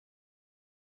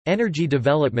Energy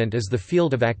development is the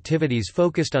field of activities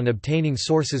focused on obtaining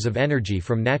sources of energy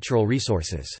from natural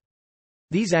resources.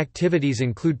 These activities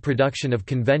include production of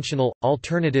conventional,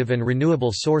 alternative and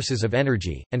renewable sources of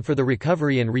energy, and for the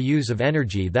recovery and reuse of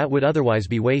energy that would otherwise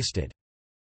be wasted.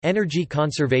 Energy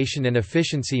conservation and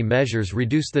efficiency measures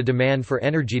reduce the demand for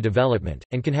energy development,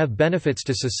 and can have benefits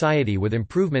to society with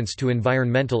improvements to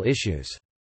environmental issues.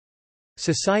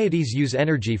 Societies use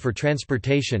energy for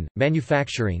transportation,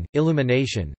 manufacturing,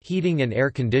 illumination, heating and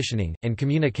air conditioning, and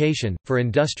communication, for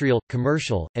industrial,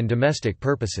 commercial, and domestic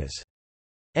purposes.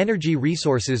 Energy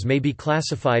resources may be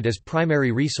classified as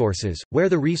primary resources, where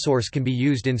the resource can be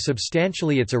used in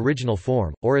substantially its original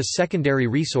form, or as secondary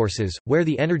resources, where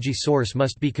the energy source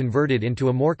must be converted into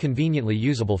a more conveniently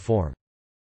usable form.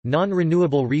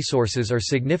 Non-renewable resources are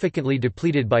significantly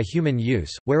depleted by human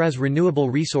use, whereas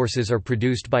renewable resources are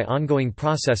produced by ongoing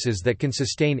processes that can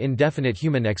sustain indefinite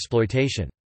human exploitation.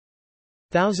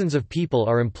 Thousands of people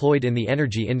are employed in the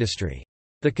energy industry.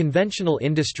 The conventional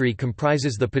industry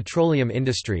comprises the petroleum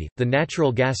industry, the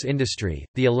natural gas industry,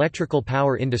 the electrical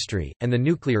power industry, and the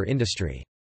nuclear industry.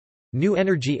 New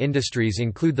energy industries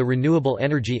include the renewable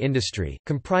energy industry,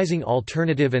 comprising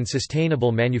alternative and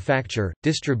sustainable manufacture,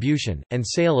 distribution, and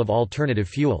sale of alternative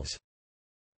fuels.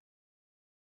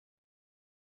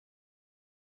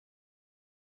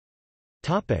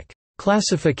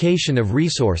 Classification of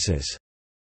resources.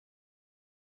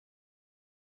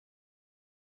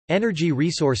 Energy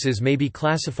resources may be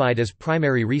classified as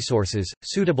primary resources,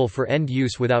 suitable for end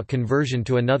use without conversion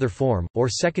to another form, or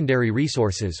secondary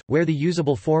resources, where the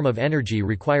usable form of energy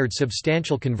required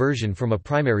substantial conversion from a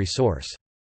primary source.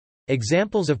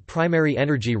 Examples of primary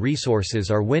energy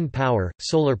resources are wind power,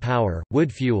 solar power,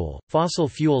 wood fuel, fossil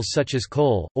fuels such as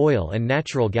coal, oil and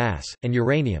natural gas, and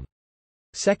uranium.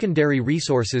 Secondary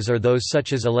resources are those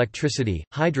such as electricity,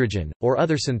 hydrogen, or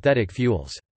other synthetic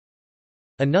fuels.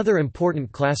 Another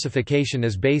important classification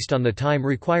is based on the time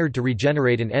required to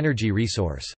regenerate an energy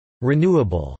resource.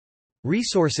 Renewable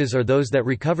resources are those that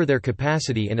recover their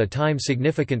capacity in a time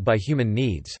significant by human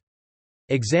needs.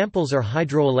 Examples are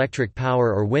hydroelectric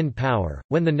power or wind power,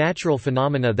 when the natural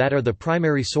phenomena that are the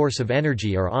primary source of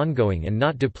energy are ongoing and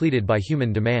not depleted by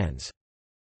human demands.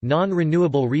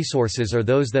 Non-renewable resources are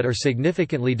those that are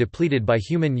significantly depleted by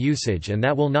human usage and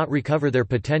that will not recover their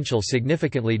potential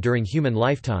significantly during human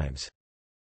lifetimes.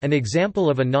 An example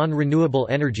of a non-renewable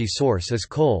energy source is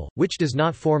coal, which does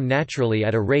not form naturally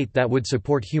at a rate that would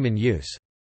support human use.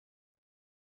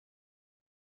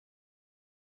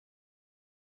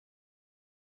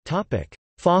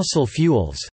 Fossil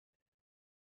fuels.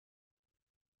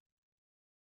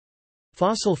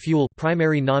 Fossil fuel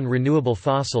primary non-renewable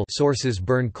fossil sources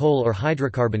burn coal or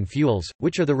hydrocarbon fuels,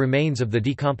 which are the remains of the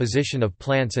decomposition of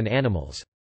plants and animals.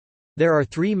 There are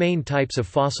three main types of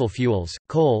fossil fuels: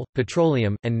 coal,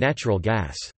 petroleum, and natural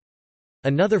gas.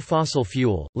 Another fossil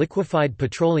fuel, liquefied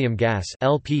petroleum gas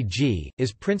 (LPG),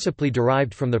 is principally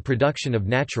derived from the production of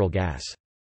natural gas.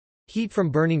 Heat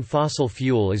from burning fossil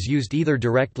fuel is used either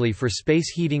directly for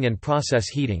space heating and process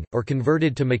heating, or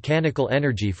converted to mechanical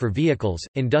energy for vehicles,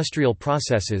 industrial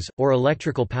processes, or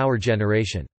electrical power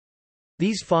generation.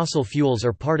 These fossil fuels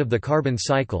are part of the carbon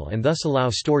cycle and thus allow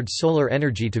stored solar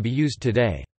energy to be used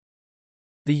today.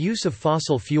 The use of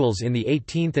fossil fuels in the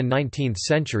 18th and 19th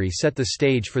century set the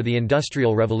stage for the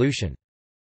Industrial Revolution.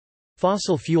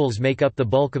 Fossil fuels make up the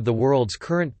bulk of the world's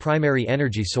current primary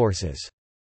energy sources.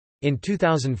 In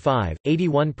 2005,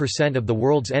 81% of the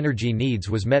world's energy needs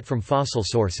was met from fossil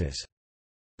sources.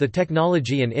 The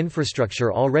technology and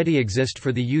infrastructure already exist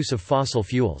for the use of fossil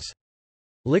fuels.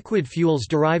 Liquid fuels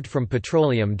derived from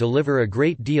petroleum deliver a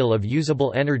great deal of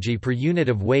usable energy per unit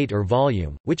of weight or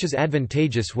volume, which is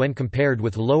advantageous when compared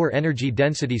with lower energy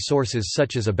density sources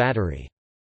such as a battery.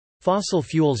 Fossil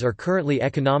fuels are currently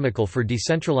economical for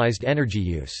decentralized energy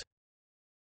use.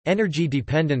 Energy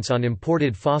dependence on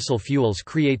imported fossil fuels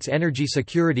creates energy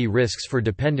security risks for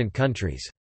dependent countries.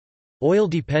 Oil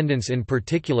dependence in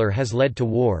particular has led to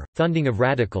war, funding of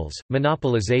radicals,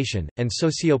 monopolization, and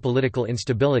sociopolitical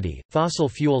instability. Fossil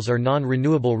fuels are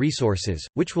non-renewable resources,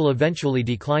 which will eventually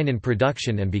decline in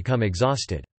production and become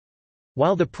exhausted.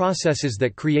 While the processes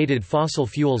that created fossil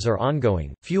fuels are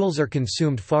ongoing, fuels are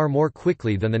consumed far more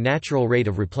quickly than the natural rate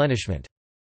of replenishment.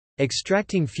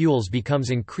 Extracting fuels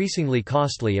becomes increasingly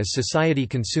costly as society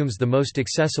consumes the most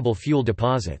accessible fuel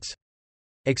deposits.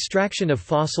 Extraction of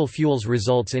fossil fuels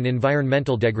results in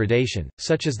environmental degradation,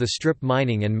 such as the strip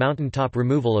mining and mountaintop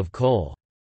removal of coal.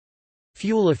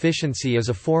 Fuel efficiency is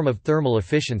a form of thermal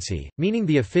efficiency, meaning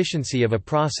the efficiency of a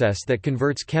process that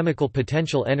converts chemical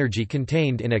potential energy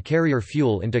contained in a carrier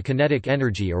fuel into kinetic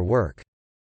energy or work.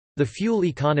 The fuel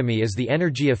economy is the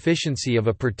energy efficiency of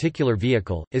a particular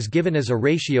vehicle, is given as a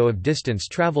ratio of distance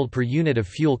traveled per unit of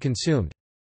fuel consumed.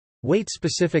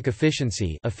 Weight-specific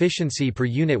efficiency per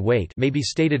unit weight may be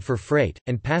stated for freight,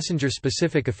 and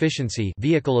passenger-specific efficiency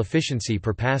vehicle efficiency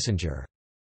per passenger.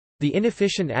 The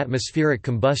inefficient atmospheric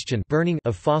combustion burning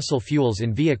of fossil fuels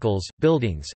in vehicles,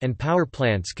 buildings, and power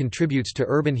plants contributes to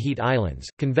urban heat islands.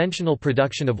 Conventional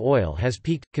production of oil has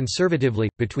peaked, conservatively,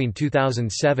 between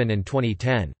 2007 and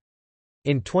 2010.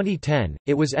 In 2010,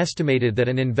 it was estimated that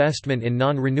an investment in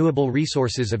non-renewable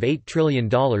resources of $8 trillion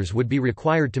would be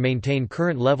required to maintain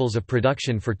current levels of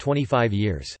production for 25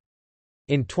 years.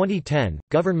 In 2010,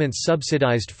 governments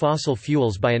subsidized fossil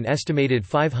fuels by an estimated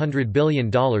 $500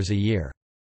 billion a year.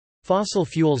 Fossil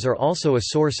fuels are also a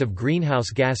source of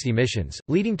greenhouse gas emissions,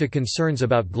 leading to concerns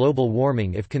about global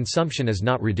warming if consumption is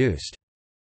not reduced.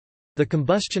 The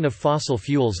combustion of fossil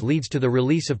fuels leads to the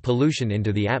release of pollution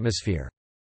into the atmosphere.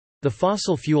 The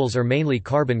fossil fuels are mainly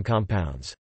carbon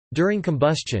compounds. During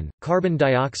combustion, carbon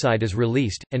dioxide is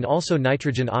released, and also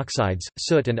nitrogen oxides,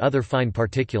 soot and other fine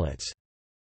particulates.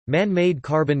 Man-made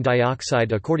carbon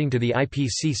dioxide according to the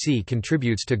IPCC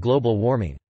contributes to global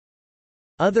warming.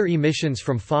 Other emissions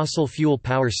from fossil fuel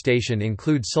power station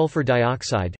include sulfur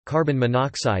dioxide, carbon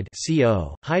monoxide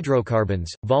 (CO),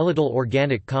 hydrocarbons, volatile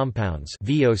organic compounds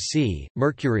 (VOC),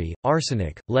 mercury,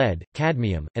 arsenic, lead,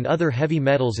 cadmium, and other heavy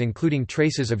metals including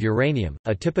traces of uranium.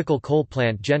 A typical coal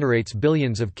plant generates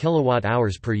billions of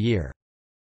kilowatt-hours per year.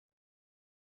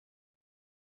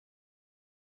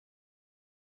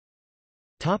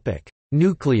 Topic: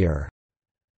 Nuclear.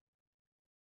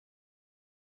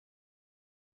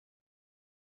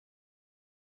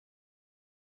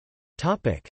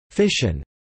 Fission.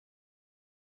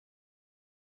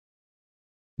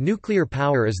 Nuclear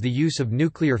power is the use of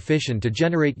nuclear fission to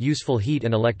generate useful heat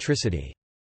and electricity.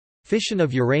 Fission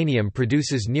of uranium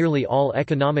produces nearly all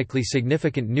economically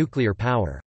significant nuclear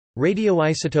power.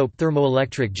 Radioisotope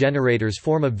thermoelectric generators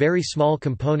form a very small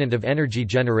component of energy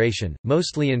generation,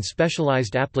 mostly in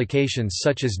specialized applications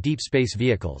such as deep space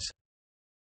vehicles.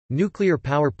 Nuclear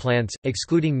power plants,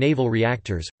 excluding naval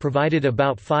reactors, provided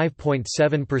about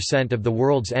 5.7% of the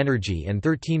world's energy and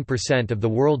 13% of the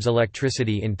world's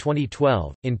electricity in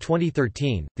 2012. In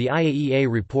 2013, the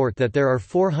IAEA report that there are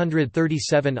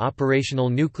 437 operational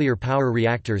nuclear power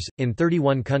reactors, in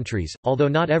 31 countries, although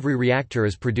not every reactor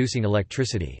is producing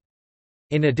electricity.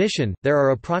 In addition, there are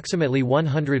approximately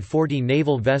 140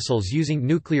 naval vessels using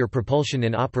nuclear propulsion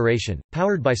in operation,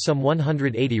 powered by some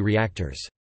 180 reactors.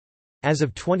 As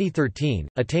of 2013,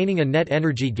 attaining a net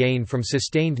energy gain from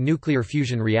sustained nuclear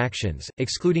fusion reactions,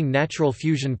 excluding natural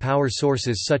fusion power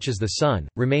sources such as the Sun,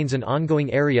 remains an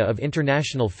ongoing area of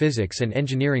international physics and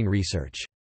engineering research.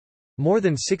 More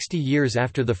than 60 years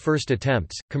after the first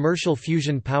attempts, commercial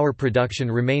fusion power production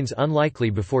remains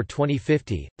unlikely before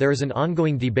 2050. There is an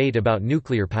ongoing debate about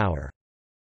nuclear power.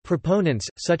 Proponents,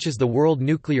 such as the World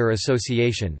Nuclear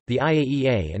Association, the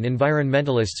IAEA and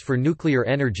environmentalists for nuclear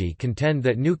energy contend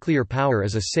that nuclear power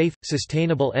is a safe,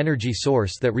 sustainable energy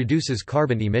source that reduces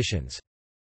carbon emissions.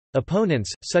 Opponents,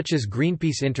 such as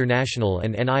Greenpeace International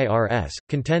and NIRS,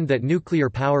 contend that nuclear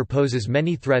power poses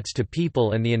many threats to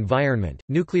people and the environment.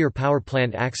 Nuclear power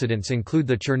plant accidents include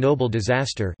the Chernobyl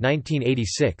disaster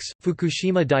 (1986),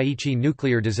 Fukushima Daiichi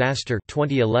nuclear disaster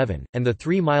 (2011), and the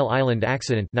 3 Mile Island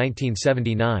accident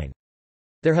 (1979).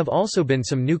 There have also been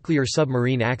some nuclear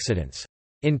submarine accidents.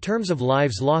 In terms of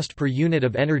lives lost per unit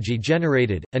of energy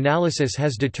generated, analysis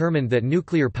has determined that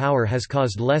nuclear power has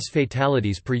caused less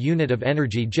fatalities per unit of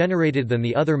energy generated than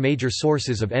the other major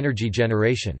sources of energy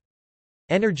generation.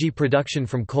 Energy production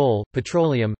from coal,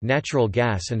 petroleum, natural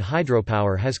gas and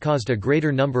hydropower has caused a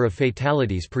greater number of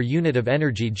fatalities per unit of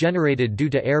energy generated due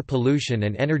to air pollution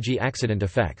and energy accident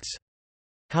effects.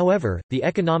 However, the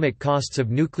economic costs of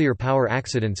nuclear power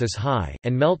accidents is high,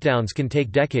 and meltdowns can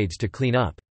take decades to clean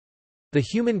up. The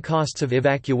human costs of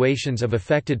evacuations of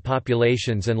affected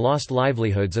populations and lost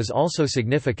livelihoods is also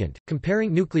significant.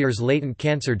 Comparing nuclear's latent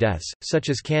cancer deaths, such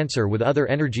as cancer, with other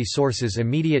energy sources'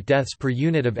 immediate deaths per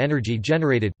unit of energy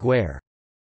generated (GWER).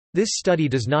 This study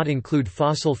does not include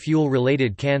fossil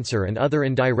fuel-related cancer and other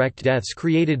indirect deaths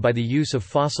created by the use of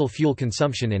fossil fuel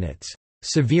consumption in its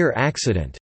severe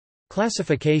accident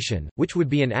classification, which would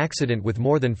be an accident with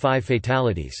more than 5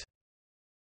 fatalities.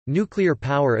 Nuclear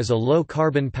power is a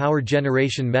low-carbon power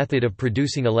generation method of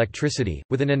producing electricity,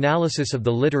 with an analysis of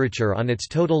the literature on its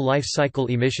total life cycle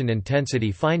emission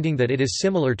intensity finding that it is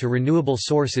similar to renewable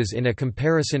sources in a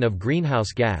comparison of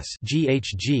greenhouse gas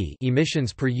 (GHG)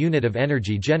 emissions per unit of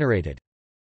energy generated.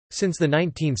 Since the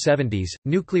 1970s,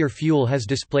 nuclear fuel has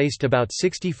displaced about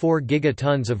 64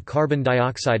 gigatons of carbon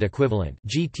dioxide equivalent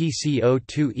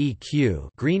 (GTCO2eq)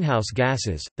 greenhouse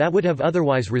gases, that would have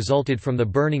otherwise resulted from the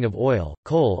burning of oil,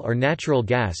 coal or natural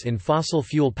gas in fossil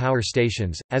fuel power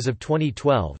stations. As of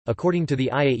 2012, according to the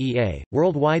IAEA,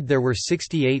 worldwide there were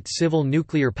 68 civil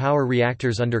nuclear power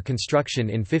reactors under construction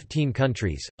in 15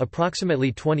 countries,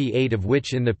 approximately 28 of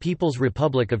which in the People's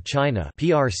Republic of China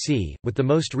 (PRC), with the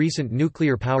most recent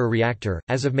nuclear power reactor,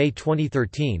 as of May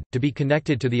 2013, to be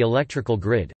connected to the electrical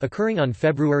grid, occurring on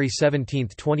February 17,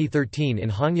 2013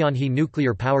 in Hongyanhe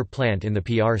Nuclear Power Plant in the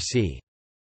PRC.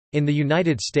 In the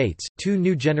United States, 2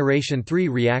 new Generation 3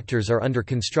 reactors are under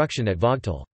construction at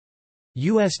Vogtle.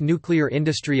 U.S. nuclear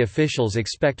industry officials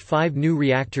expect 5 new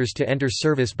reactors to enter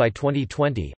service by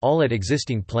 2020, all at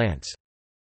existing plants.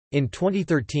 In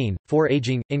 2013, 4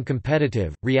 aging,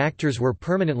 incompetitive reactors were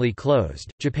permanently closed.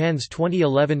 Japan's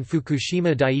 2011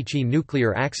 Fukushima Daiichi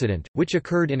nuclear accident, which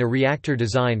occurred in a reactor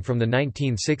design from the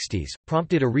 1960s,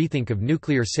 prompted a rethink of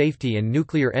nuclear safety and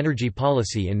nuclear energy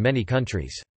policy in many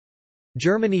countries.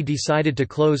 Germany decided to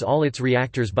close all its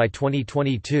reactors by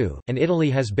 2022, and Italy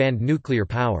has banned nuclear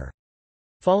power.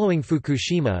 Following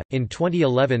Fukushima, in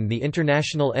 2011 the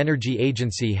International Energy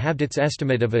Agency halved its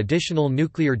estimate of additional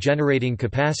nuclear generating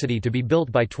capacity to be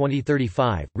built by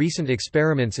 2035. Recent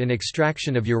experiments in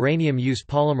extraction of uranium use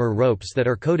polymer ropes that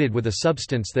are coated with a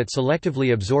substance that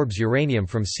selectively absorbs uranium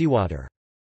from seawater.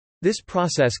 This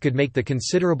process could make the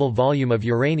considerable volume of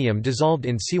uranium dissolved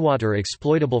in seawater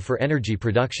exploitable for energy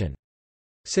production.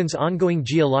 Since ongoing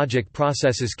geologic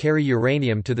processes carry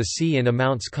uranium to the sea in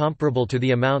amounts comparable to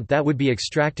the amount that would be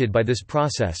extracted by this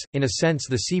process, in a sense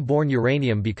the sea-borne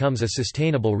uranium becomes a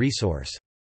sustainable resource.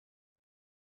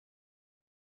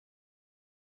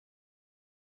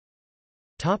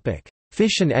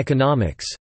 Fission economics.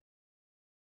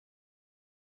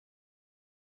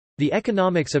 The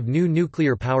economics of new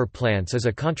nuclear power plants is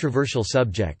a controversial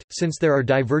subject, since there are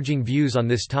diverging views on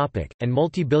this topic, and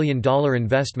multi-billion-dollar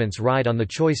investments ride on the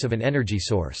choice of an energy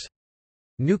source.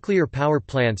 Nuclear power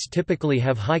plants typically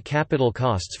have high capital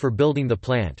costs for building the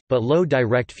plant, but low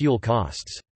direct fuel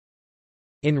costs.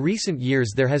 In recent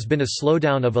years there has been a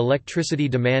slowdown of electricity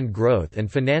demand growth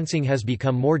and financing has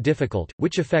become more difficult,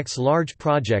 which affects large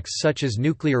projects such as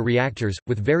nuclear reactors,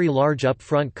 with very large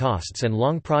upfront costs and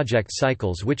long project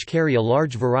cycles which carry a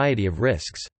large variety of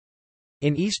risks.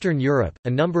 In Eastern Europe,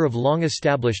 a number of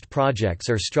long-established projects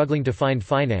are struggling to find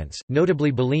finance,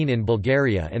 notably Belene in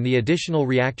Bulgaria and the additional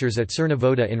reactors at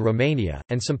Cernavodă in Romania,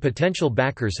 and some potential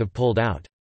backers have pulled out.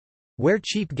 Where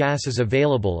cheap gas is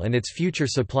available and its future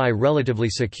supply relatively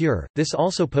secure, this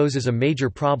also poses a major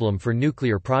problem for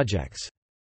nuclear projects.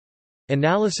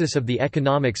 Analysis of the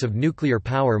economics of nuclear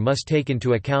power must take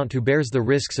into account who bears the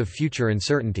risks of future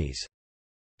uncertainties.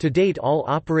 To date, all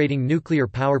operating nuclear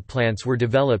power plants were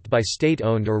developed by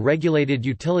state-owned or regulated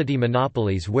utility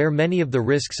monopolies where many of the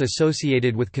risks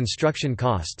associated with construction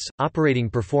costs,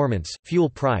 operating performance, fuel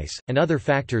price, and other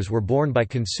factors were borne by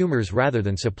consumers rather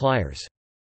than suppliers.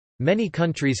 Many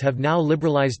countries have now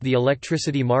liberalized the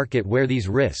electricity market where these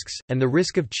risks, and the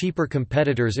risk of cheaper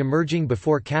competitors emerging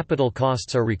before capital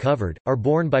costs are recovered, are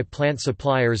borne by plant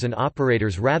suppliers and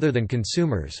operators rather than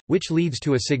consumers, which leads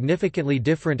to a significantly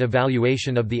different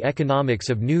evaluation of the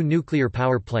economics of new nuclear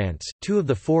power plants. 2 of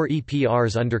the 4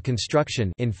 EPRs under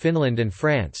construction in Finland and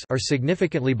France are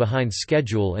significantly behind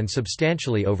schedule and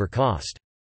substantially over cost.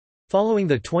 Following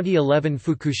the 2011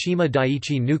 Fukushima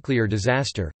Daiichi nuclear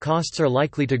disaster, costs are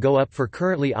likely to go up for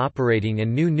currently operating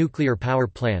and new nuclear power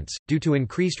plants, due to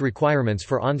increased requirements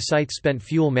for on-site spent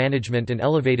fuel management and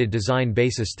elevated design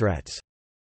basis threats.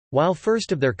 While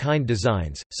first-of-their-kind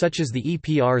designs, such as the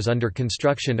EPRs under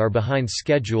construction are behind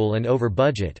schedule and over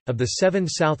budget, of the 7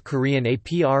 South Korean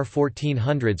APR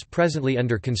 1400s presently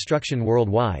under construction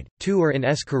worldwide, 2 are in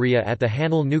S. Korea at the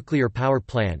Hanul nuclear power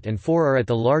plant and 4 are at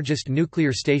the largest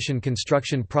nuclear station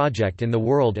construction project in the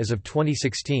world as of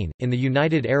 2016, in the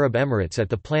United Arab Emirates at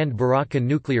the planned Barakah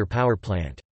nuclear power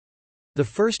plant. The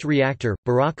first reactor,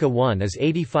 Barakah 1, is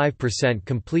 85%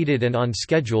 completed and on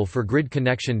schedule for grid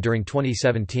connection during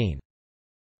 2017.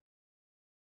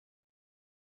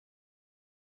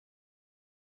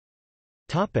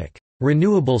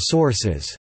 Renewable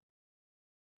sources.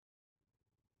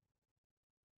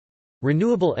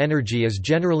 Renewable energy is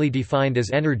generally defined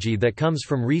as energy that comes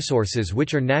from resources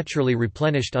which are naturally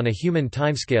replenished on a human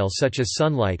timescale such as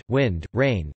sunlight, wind,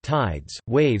 rain, tides,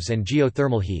 waves and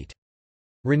geothermal heat.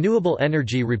 Renewable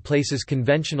energy replaces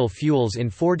conventional fuels in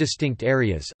four distinct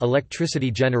areas: electricity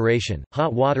generation,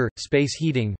 hot water, space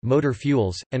heating, motor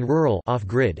fuels, and rural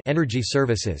off-grid energy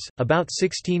services. About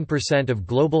 16% of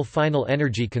global final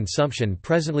energy consumption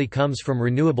presently comes from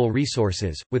renewable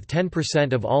resources, with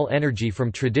 10% of all energy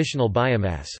from traditional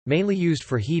biomass, mainly used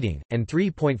for heating, and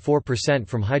 3.4%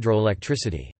 from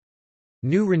hydroelectricity.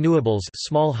 New renewables,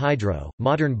 small hydro,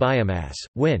 modern biomass,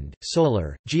 wind,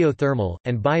 solar, geothermal,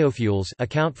 and biofuels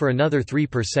account for another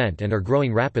 3% and are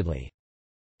growing rapidly.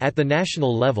 At the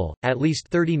national level, at least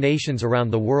 30 nations around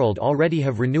the world already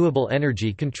have renewable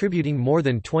energy contributing more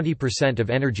than 20% of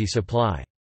energy supply.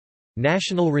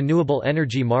 National renewable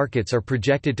energy markets are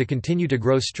projected to continue to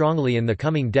grow strongly in the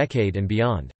coming decade and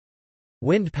beyond.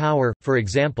 Wind power, for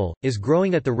example, is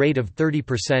growing at the rate of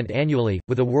 30% annually,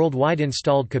 with a worldwide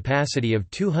installed capacity of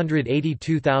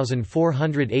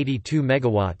 282,482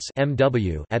 megawatts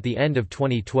 (MW) at the end of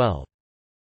 2012.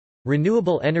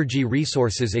 Renewable energy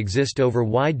resources exist over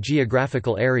wide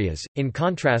geographical areas, in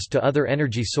contrast to other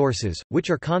energy sources,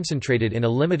 which are concentrated in a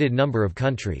limited number of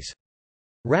countries.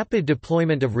 Rapid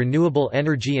deployment of renewable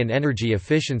energy and energy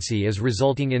efficiency is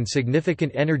resulting in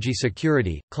significant energy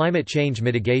security, climate change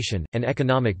mitigation, and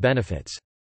economic benefits.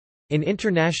 In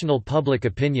international public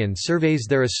opinion surveys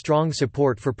there is strong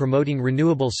support for promoting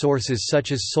renewable sources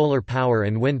such as solar power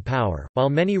and wind power. While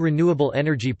many renewable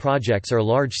energy projects are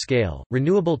large-scale,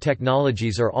 renewable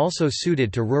technologies are also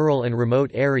suited to rural and remote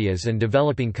areas and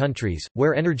developing countries,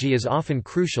 where energy is often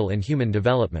crucial in human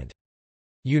development.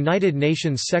 United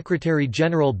Nations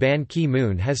Secretary-General Ban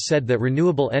Ki-moon has said that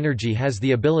renewable energy has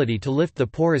the ability to lift the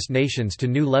poorest nations to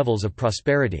new levels of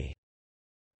prosperity.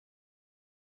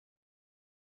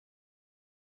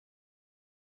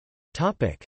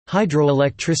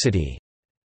 Hydroelectricity.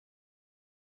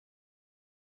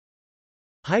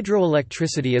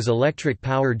 Hydroelectricity is electric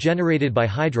power generated by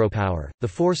hydropower, the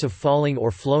force of falling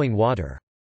or flowing water.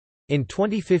 In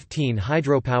 2015,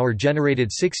 hydropower generated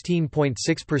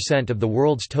 16.6% of the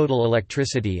world's total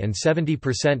electricity and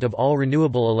 70% of all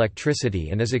renewable electricity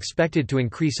and is expected to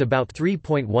increase about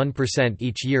 3.1%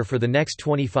 each year for the next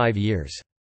 25 years.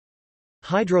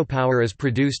 Hydropower is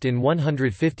produced in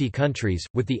 150 countries,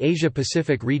 with the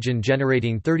Asia-Pacific region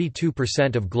generating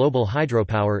 32% of global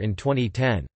hydropower in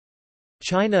 2010.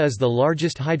 China is the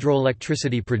largest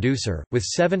hydroelectricity producer, with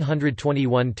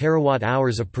 721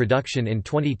 terawatt-hours of production in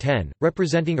 2010,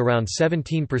 representing around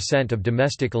 17% of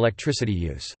domestic electricity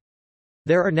use.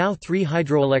 There are now 3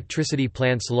 hydroelectricity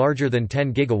plants larger than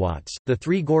 10 gigawatts, the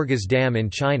 3 Gorgas Dam in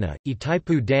China,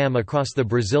 Itaipu Dam across the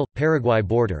Brazil-Paraguay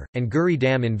border, and Guri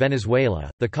Dam in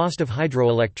Venezuela. The cost of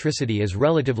hydroelectricity is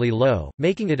relatively low,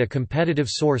 making it a competitive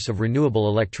source of renewable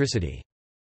electricity.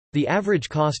 The average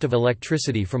cost of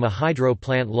electricity from a hydro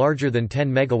plant larger than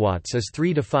 10 megawatts is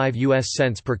 3 to 5 US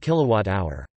cents per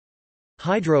kilowatt-hour.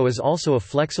 Hydro is also a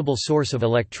flexible source of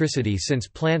electricity since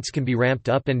plants can be ramped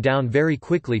up and down very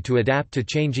quickly to adapt to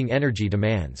changing energy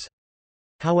demands.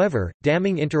 However,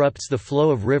 damming interrupts the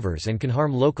flow of rivers and can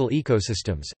harm local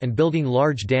ecosystems, and building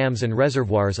large dams and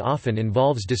reservoirs often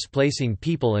involves displacing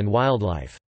people and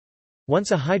wildlife.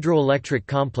 Once a hydroelectric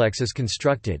complex is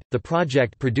constructed, the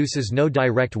project produces no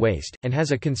direct waste, and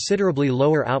has a considerably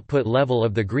lower output level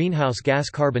of the greenhouse gas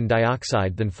carbon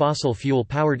dioxide than fossil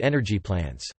fuel-powered energy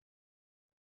plants.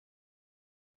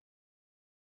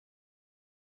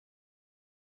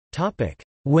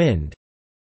 Wind.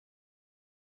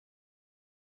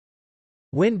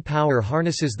 Wind power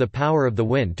harnesses the power of the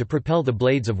wind to propel the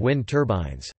blades of wind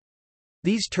turbines.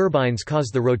 These turbines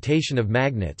cause the rotation of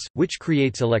magnets, which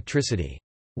creates electricity.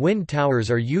 Wind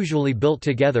towers are usually built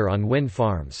together on wind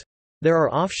farms. There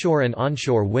are offshore and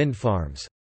onshore wind farms.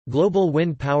 Global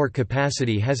wind power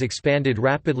capacity has expanded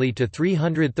rapidly to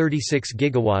 336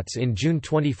 gigawatts in June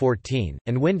 2014,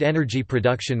 and wind energy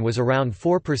production was around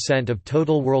 4% of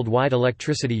total worldwide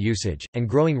electricity usage, and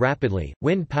growing rapidly.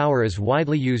 Wind power is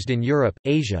widely used in Europe,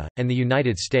 Asia, and the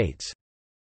United States.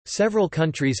 Several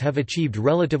countries have achieved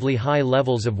relatively high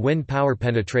levels of wind power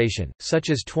penetration,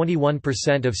 such as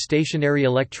 21% of stationary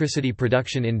electricity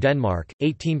production in Denmark,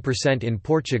 18% in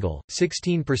Portugal,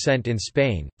 16% in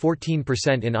Spain,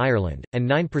 14% in Ireland, and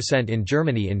 9% in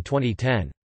Germany in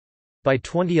 2010. By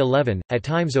 2011, at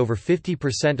times over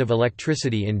 50% of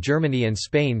electricity in Germany and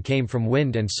Spain came from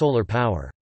wind and solar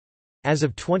power. As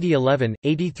of 2011,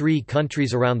 83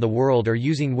 countries around the world are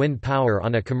using wind power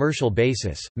on a commercial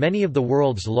basis. Many of the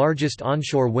world's largest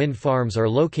onshore wind farms are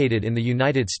located in the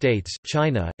United States,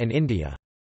 China, and India.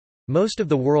 Most of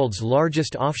the world's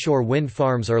largest offshore wind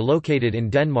farms are located in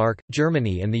Denmark,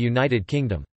 Germany, and the United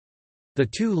Kingdom. The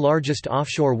two largest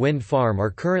offshore wind farm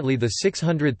are currently the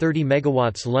 630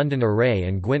 MW London Array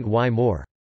and Gwent Y Moor.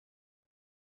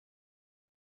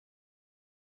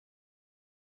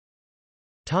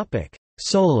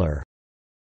 Solar.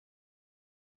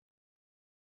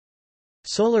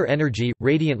 Solar energy,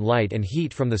 radiant light and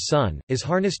heat from the sun, is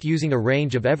harnessed using a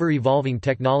range of ever-evolving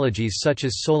technologies such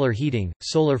as solar heating,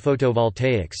 solar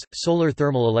photovoltaics, solar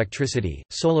thermal electricity,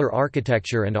 solar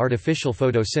architecture and artificial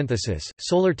photosynthesis.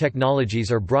 Solar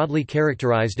technologies are broadly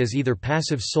characterized as either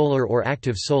passive solar or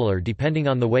active solar depending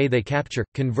on the way they capture,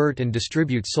 convert and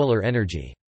distribute solar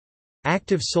energy.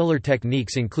 Active solar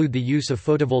techniques include the use of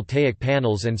photovoltaic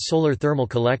panels and solar thermal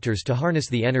collectors to harness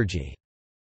the energy.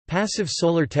 Passive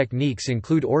solar techniques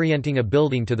include orienting a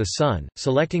building to the sun,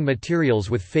 selecting materials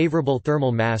with favorable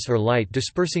thermal mass or light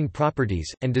dispersing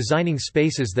properties, and designing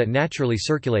spaces that naturally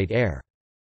circulate air.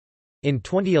 In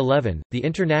 2011, the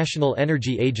International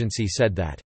Energy Agency said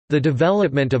that the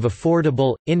development of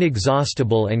affordable,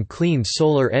 inexhaustible and clean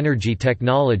solar energy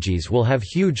technologies will have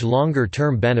huge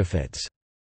longer-term benefits.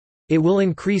 It will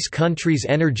increase countries'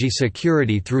 energy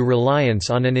security through reliance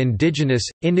on an indigenous,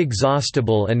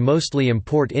 inexhaustible and mostly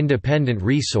import-independent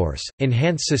resource,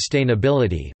 enhance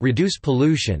sustainability, reduce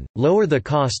pollution, lower the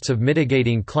costs of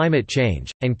mitigating climate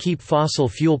change, and keep fossil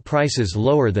fuel prices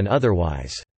lower than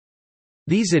otherwise.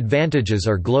 These advantages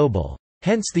are global.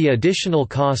 Hence the additional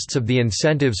costs of the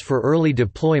incentives for early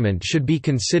deployment should be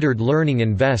considered learning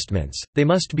investments, they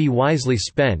must be wisely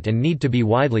spent and need to be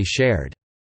widely shared.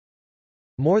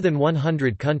 More than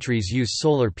 100 countries use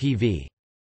solar PV.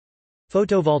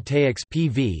 Photovoltaics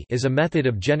 (PV) is a method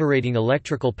of generating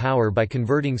electrical power by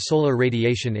converting solar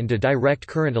radiation into direct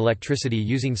current electricity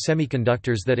using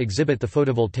semiconductors that exhibit the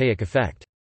photovoltaic effect.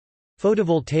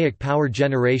 Photovoltaic power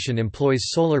generation employs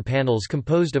solar panels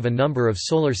composed of a number of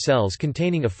solar cells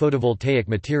containing a photovoltaic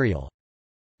material.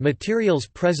 Materials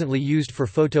presently used for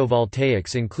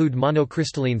photovoltaics include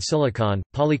monocrystalline silicon,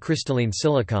 polycrystalline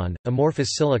silicon, amorphous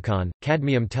silicon,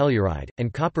 cadmium telluride,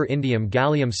 and copper-indium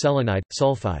gallium selenide,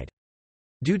 sulfide.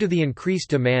 Due to the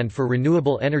increased demand for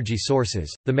renewable energy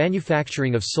sources, the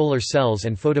manufacturing of solar cells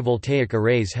and photovoltaic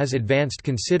arrays has advanced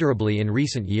considerably in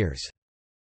recent years.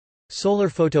 Solar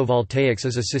photovoltaics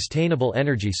is a sustainable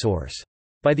energy source.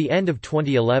 By the end of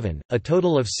 2011, a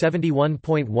total of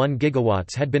 71.1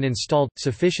 gigawatts had been installed,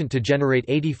 sufficient to generate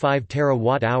 85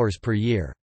 terawatt-hours per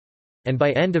year. And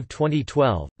by end of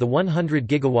 2012, the 100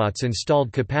 gigawatts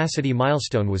installed capacity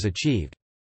milestone was achieved.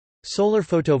 Solar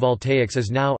photovoltaics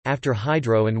is now, after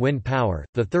hydro and wind power,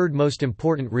 the third most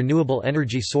important renewable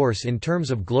energy source in terms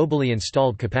of globally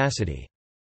installed capacity.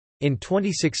 In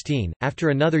 2016, after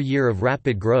another year of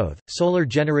rapid growth, solar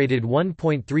generated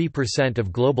 1.3%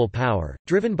 of global power,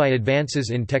 driven by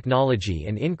advances in technology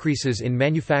and increases in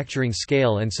manufacturing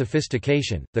scale and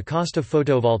sophistication. The cost of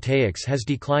photovoltaics has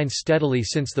declined steadily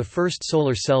since the first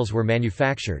solar cells were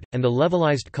manufactured, and the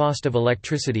levelized cost of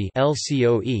electricity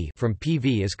 (LCOE) from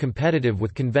PV is competitive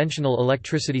with conventional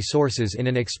electricity sources in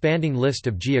an expanding list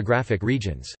of geographic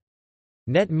regions.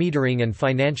 Net metering and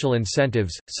financial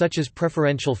incentives, such as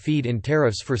preferential feed-in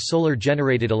tariffs for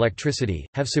solar-generated electricity,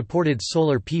 have supported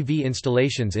solar PV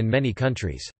installations in many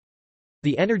countries.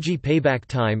 The energy payback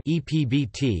time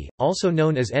 (EPBT), also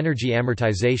known as energy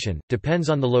amortization, depends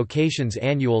on the location's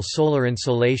annual solar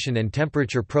insolation and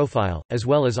temperature profile, as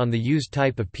well as on the used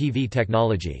type of PV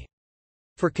technology.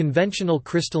 For conventional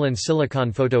crystalline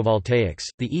silicon photovoltaics,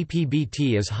 the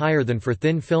EPBT is higher than for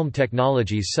thin film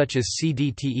technologies such as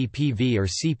CDTE-PV or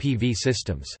CPV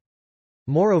systems.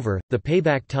 Moreover, the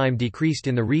payback time decreased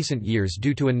in the recent years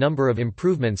due to a number of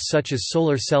improvements such as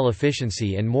solar cell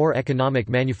efficiency and more economic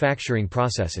manufacturing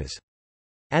processes.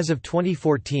 As of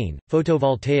 2014,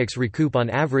 photovoltaics recoup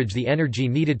on average the energy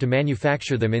needed to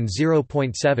manufacture them in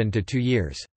 0.7 to 2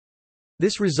 years.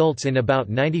 This results in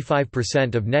about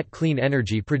 95% of net clean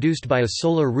energy produced by a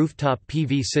solar rooftop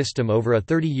PV system over a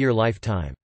 30-year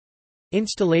lifetime.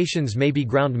 Installations may be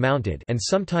ground-mounted and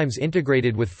sometimes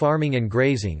integrated with farming and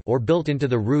grazing or built into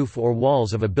the roof or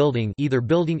walls of a building, either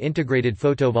building integrated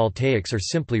photovoltaics or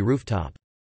simply rooftop.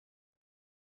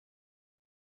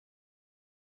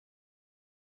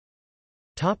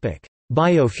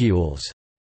 Biofuels.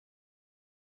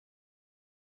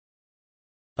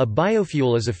 A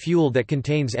biofuel is a fuel that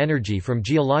contains energy from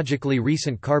geologically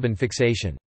recent carbon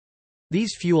fixation.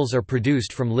 These fuels are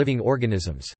produced from living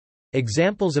organisms.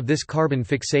 Examples of this carbon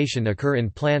fixation occur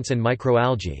in plants and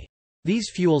microalgae.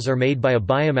 These fuels are made by a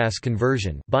biomass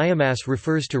conversion. Biomass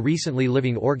refers to recently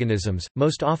living organisms,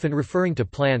 most often referring to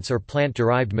plants or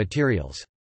plant-derived materials.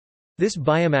 This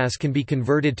biomass can be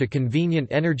converted to convenient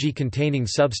energy-containing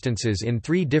substances in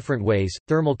three different ways: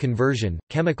 thermal conversion,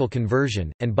 chemical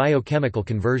conversion, and biochemical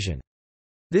conversion.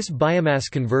 This biomass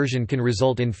conversion can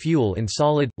result in fuel in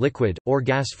solid, liquid, or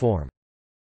gas form.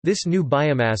 This new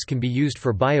biomass can be used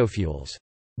for biofuels.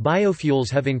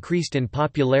 Biofuels have increased in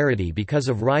popularity because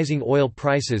of rising oil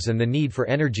prices and the need for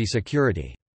energy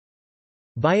security.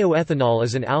 Bioethanol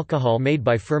is an alcohol made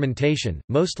by fermentation,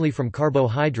 mostly from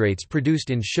carbohydrates produced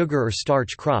in sugar or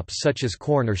starch crops such as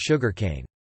corn or sugarcane.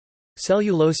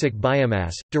 Cellulosic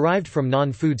biomass, derived from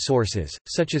non-food sources,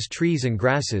 such as trees and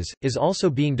grasses, is also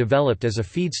being developed as a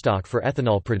feedstock for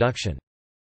ethanol production.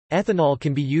 Ethanol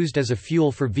can be used as a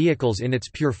fuel for vehicles in its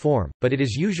pure form, but it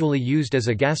is usually used as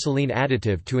a gasoline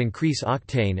additive to increase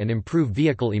octane and improve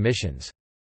vehicle emissions.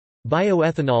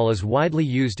 Bioethanol is widely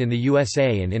used in the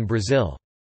USA and in Brazil.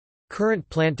 Current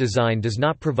plant design does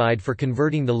not provide for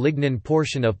converting the lignin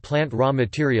portion of plant raw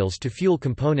materials to fuel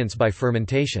components by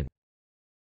fermentation.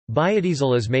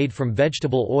 Biodiesel is made from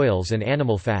vegetable oils and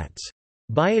animal fats.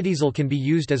 Biodiesel can be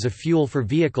used as a fuel for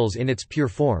vehicles in its pure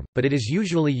form, but it is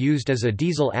usually used as a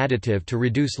diesel additive to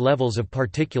reduce levels of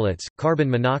particulates, carbon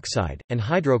monoxide, and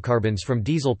hydrocarbons from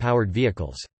diesel-powered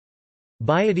vehicles.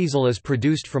 Biodiesel is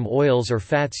produced from oils or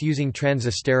fats using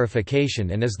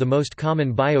transesterification and is the most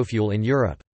common biofuel in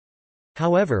Europe.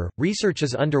 However, research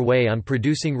is underway on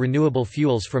producing renewable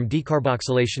fuels from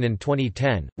decarboxylation. In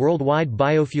 2010, worldwide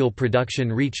biofuel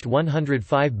production reached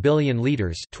 105 billion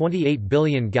liters, 28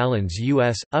 billion gallons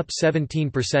US, up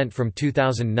 17% from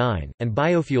 2009, and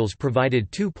biofuels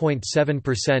provided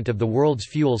 2.7% of the world's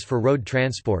fuels for road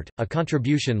transport, a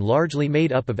contribution largely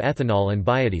made up of ethanol and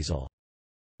biodiesel.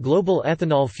 Global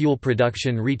ethanol fuel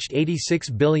production reached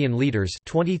 86 billion liters,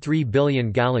 23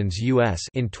 billion gallons US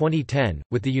in 2010,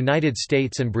 with the United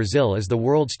States and Brazil as the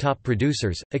world's top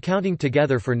producers, accounting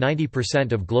together for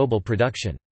 90% of global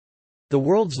production. The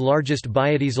world's largest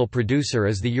biodiesel producer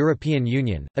is the European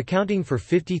Union, accounting for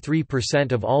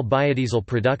 53% of all biodiesel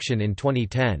production in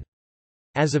 2010.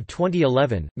 As of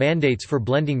 2011, mandates for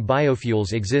blending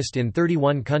biofuels exist in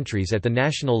 31 countries at the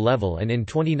national level and in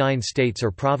 29 states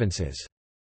or provinces.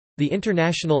 The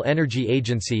International Energy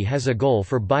Agency has a goal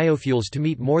for biofuels to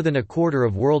meet more than a quarter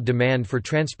of world demand for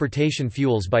transportation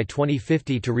fuels by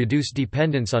 2050 to reduce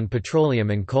dependence on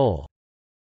petroleum and coal.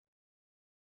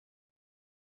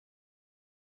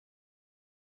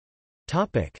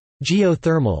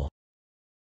 Geothermal.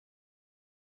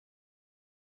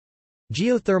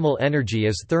 Geothermal energy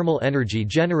is thermal energy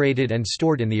generated and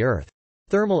stored in the earth.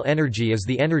 Thermal energy is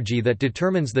the energy that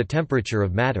determines the temperature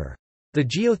of matter. The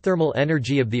geothermal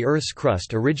energy of the Earth's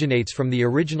crust originates from the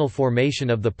original formation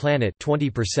of the planet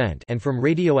 20% and from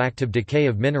radioactive decay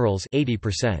of minerals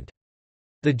 80%.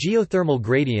 The geothermal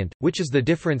gradient, which is the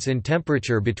difference in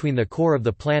temperature between the core of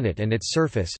the planet and its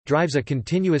surface, drives a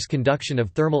continuous conduction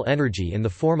of thermal energy in the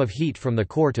form of heat from the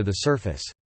core to the surface.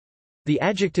 The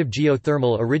adjective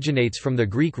geothermal originates from the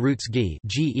Greek roots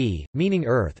ge, meaning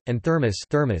earth, and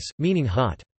thermos, meaning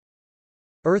hot.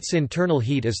 Earth's internal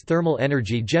heat is thermal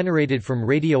energy generated from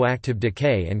radioactive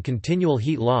decay and continual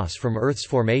heat loss from Earth's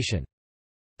formation.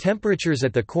 Temperatures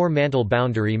at the core mantle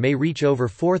boundary may reach over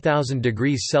 4,000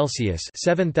 degrees Celsius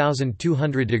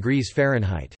 (7,200 degrees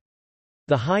Fahrenheit).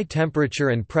 The high temperature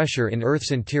and pressure in Earth's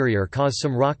interior cause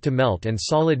some rock to melt and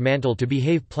solid mantle to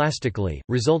behave plastically,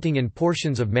 resulting in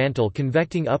portions of mantle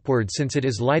convecting upward since it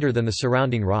is lighter than the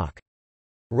surrounding rock.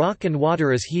 Rock and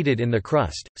water is heated in the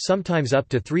crust, sometimes up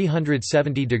to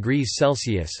 370 degrees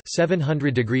Celsius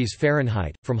 (700 degrees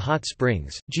Fahrenheit), from hot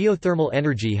springs. Geothermal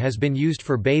energy has been used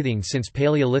for bathing since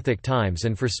Paleolithic times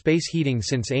and for space heating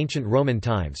since ancient Roman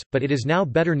times, but it is now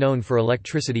better known for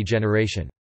electricity generation.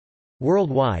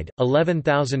 Worldwide,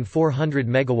 11,400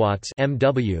 megawatts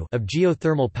 (MW) of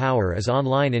geothermal power is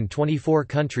online in 24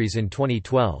 countries in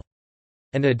 2012.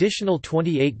 An additional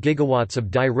 28 gigawatts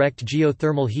of direct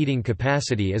geothermal heating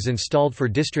capacity is installed for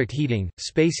district heating,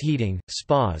 space heating,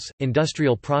 spas,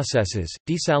 industrial processes,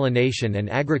 desalination, and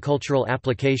agricultural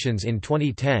applications in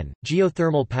 2010.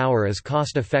 Geothermal power is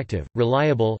cost-effective,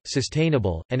 reliable,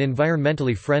 sustainable, and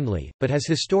environmentally friendly, but has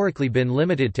historically been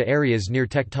limited to areas near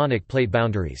tectonic plate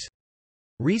boundaries.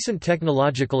 Recent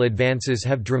technological advances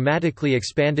have dramatically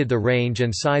expanded the range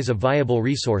and size of viable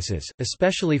resources,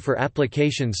 especially for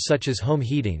applications such as home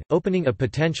heating, opening a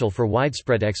potential for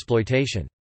widespread exploitation.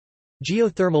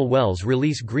 Geothermal wells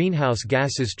release greenhouse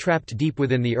gases trapped deep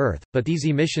within the earth, but these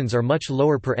emissions are much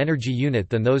lower per energy unit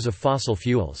than those of fossil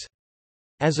fuels.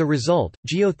 As a result,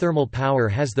 geothermal power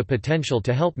has the potential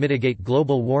to help mitigate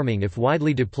global warming if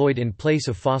widely deployed in place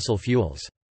of fossil fuels.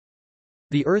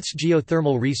 The Earth's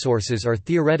geothermal resources are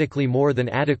theoretically more than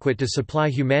adequate to supply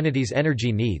humanity's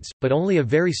energy needs, but only a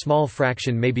very small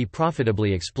fraction may be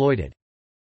profitably exploited.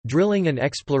 Drilling and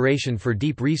exploration for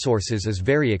deep resources is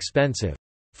very expensive.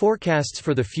 Forecasts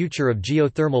for the future of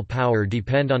geothermal power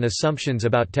depend on assumptions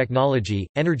about technology,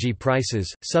 energy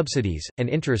prices, subsidies, and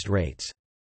interest rates.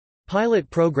 Pilot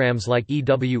programs like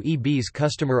EWEB's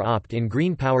Customer Opt-in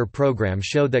Green Power program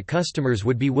showed that customers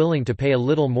would be willing to pay a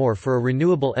little more for a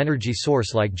renewable energy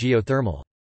source like geothermal.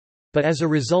 But as a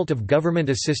result of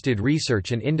government-assisted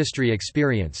research and industry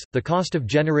experience, the cost of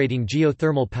generating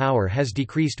geothermal power has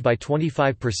decreased by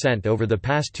 25% over the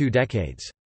past 2 decades.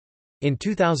 In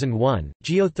 2001,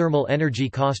 geothermal energy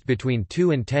cost between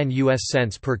 2 and 10 US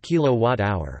cents per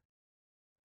kilowatt-hour.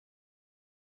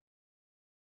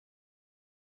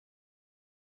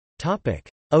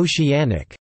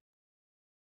 Oceanic.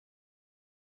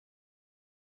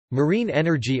 Marine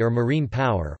energy or marine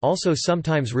power, also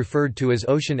sometimes referred to as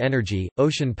ocean energy,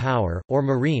 ocean power, or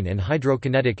marine and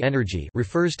hydrokinetic energy,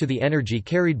 refers to the energy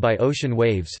carried by ocean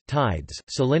waves, tides,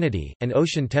 salinity, and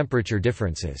ocean temperature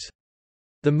differences.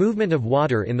 The movement of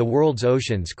water in the world's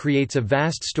oceans creates a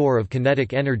vast store of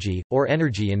kinetic energy, or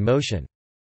energy in motion.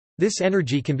 This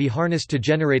energy can be harnessed to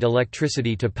generate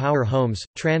electricity to power homes,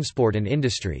 transport and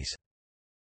industries.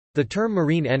 The term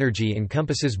marine energy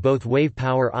encompasses both wave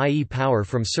power, i.e. power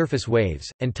from surface waves,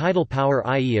 and tidal power,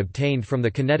 i.e. obtained from the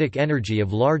kinetic energy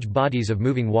of large bodies of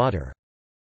moving water.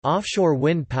 Offshore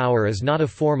wind power is not a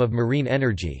form of marine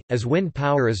energy, as wind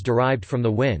power is derived from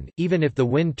the wind, even if the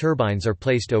wind turbines are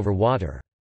placed over water.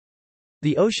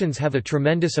 The oceans have a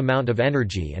tremendous amount of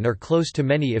energy and are close to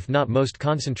many if not most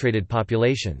concentrated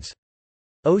populations.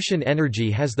 Ocean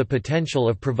energy has the potential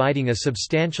of providing a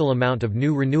substantial amount of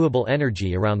new renewable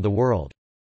energy around the world.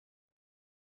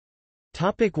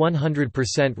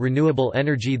 100% renewable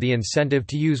energy. The incentive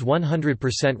to use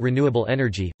 100% renewable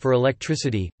energy, for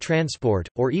electricity, transport,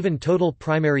 or even total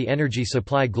primary energy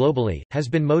supply globally, has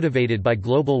been motivated by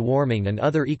global warming and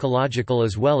other ecological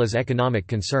as well as economic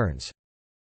concerns.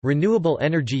 Renewable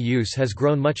energy use has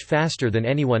grown much faster than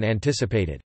anyone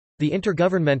anticipated. The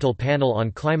Intergovernmental Panel on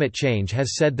Climate Change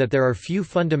has said that there are few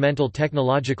fundamental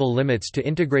technological limits to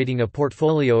integrating a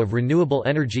portfolio of renewable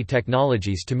energy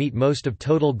technologies to meet most of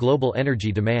total global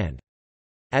energy demand.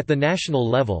 At the national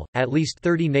level, at least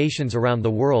 30 nations around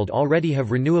the world already have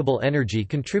renewable energy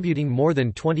contributing more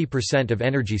than 20% of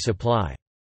energy supply.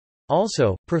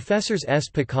 Also, Professors S.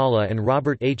 Pacala and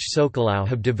Robert H. Sokolow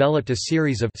have developed a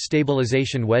series of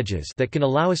stabilization wedges that can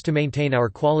allow us to maintain our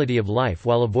quality of life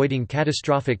while avoiding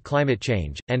catastrophic climate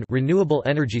change, and renewable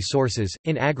energy sources,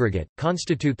 in aggregate,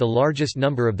 constitute the largest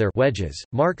number of their wedges.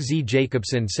 Mark Z.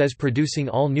 Jacobson says producing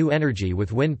all new energy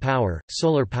with wind power,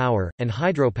 solar power, and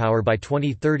hydropower by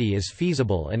 2030 is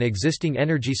feasible and existing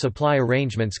energy supply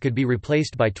arrangements could be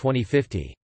replaced by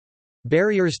 2050.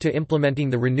 Barriers to implementing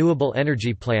the renewable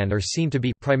energy plan are seen to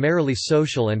be primarily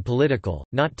social and political,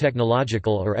 not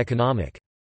technological or economic.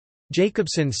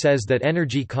 Jacobson says that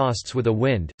energy costs with a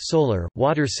wind, solar,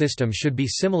 water system should be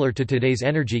similar to today's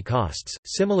energy costs.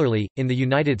 Similarly, in the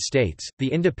United States,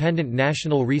 the Independent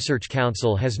National Research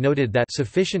Council has noted that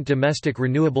sufficient domestic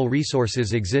renewable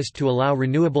resources exist to allow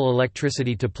renewable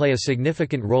electricity to play a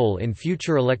significant role in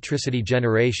future electricity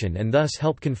generation and thus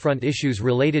help confront issues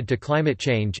related to climate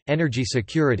change, energy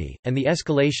security, and the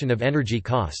escalation of energy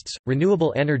costs.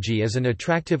 Renewable energy is an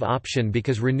attractive option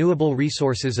because renewable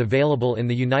resources available in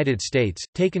the United States,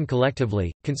 taken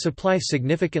collectively, can supply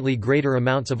significantly greater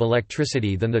amounts of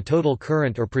electricity than the total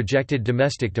current or projected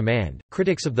domestic demand.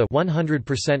 Critics of the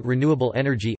 100% renewable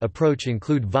energy approach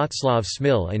include Václav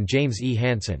Smil and James E.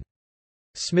 Hansen.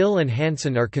 Smil and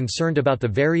Hansen are concerned about the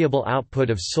variable output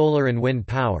of solar and wind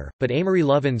power, but Amory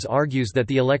Lovins argues that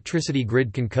the electricity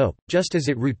grid can cope, just as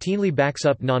it routinely backs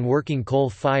up non-working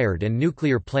coal-fired and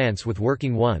nuclear plants with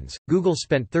working ones. Google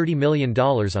spent $30 million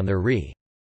on their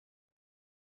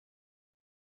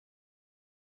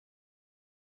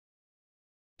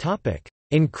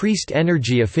Increased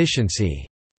energy efficiency.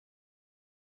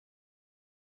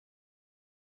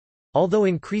 Although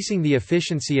increasing the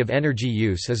efficiency of energy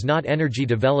use is not energy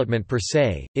development per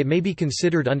se, it may be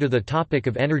considered under the topic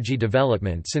of energy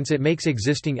development since it makes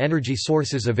existing energy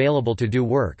sources available to do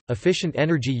work. Efficient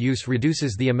energy use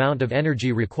reduces the amount of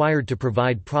energy required to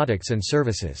provide products and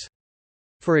services.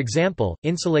 For example,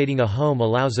 insulating a home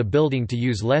allows a building to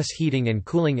use less heating and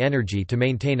cooling energy to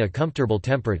maintain a comfortable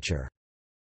temperature.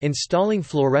 Installing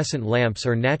fluorescent lamps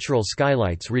or natural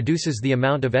skylights reduces the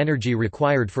amount of energy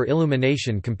required for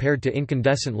illumination compared to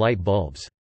incandescent light bulbs.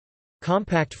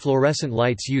 Compact fluorescent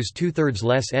lights use 2/3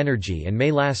 less energy and may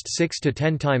last 6 to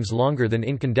 10 times longer than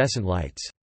incandescent lights.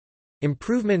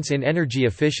 Improvements in energy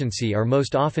efficiency are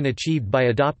most often achieved by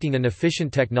adopting an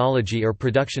efficient technology or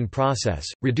production process.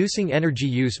 Reducing energy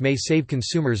use may save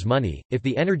consumers money, if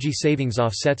the energy savings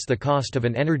offsets the cost of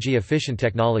an energy efficient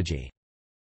technology.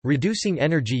 Reducing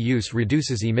energy use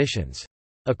reduces emissions.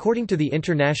 According to the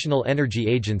International Energy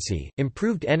Agency,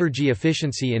 improved energy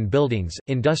efficiency in buildings,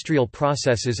 industrial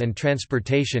processes and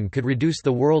transportation could reduce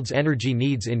the world's energy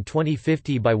needs in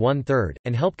 2050 by one-third,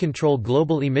 and help control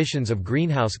global emissions of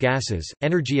greenhouse gases.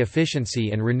 Energy efficiency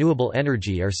and renewable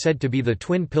energy are said to be the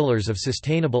twin pillars of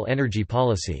sustainable energy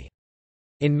policy.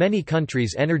 In many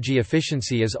countries, energy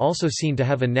efficiency is also seen to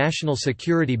have a national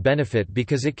security benefit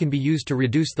because it can be used to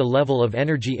reduce the level of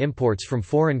energy imports from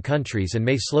foreign countries and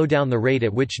may slow down the rate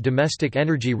at which domestic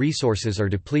energy resources are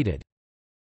depleted.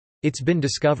 It's been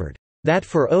discovered that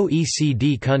for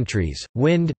OECD countries,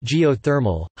 wind,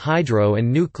 geothermal, hydro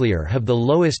and nuclear have the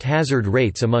lowest hazard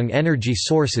rates among energy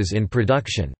sources in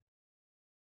production.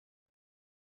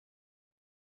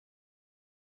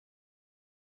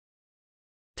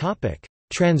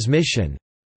 Transmission.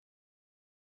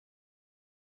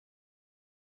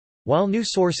 While new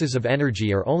sources of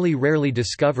energy are only rarely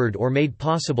discovered or made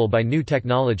possible by new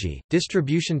technology,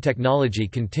 distribution technology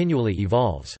continually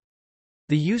evolves.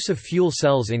 The use of fuel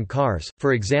cells in cars,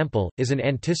 for example, is an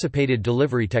anticipated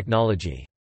delivery technology.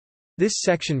 This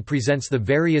section presents the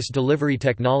various delivery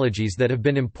technologies that have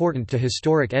been important to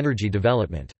historic energy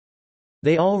development.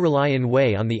 They all rely in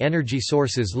way on the energy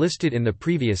sources listed in the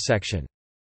previous section.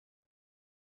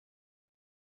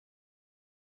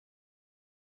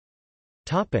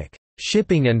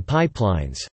 Shipping and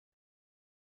pipelines.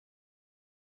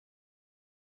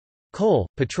 Coal,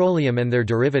 petroleum and their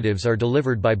derivatives are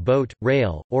delivered by boat,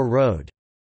 rail, or road.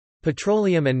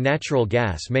 Petroleum and natural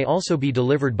gas may also be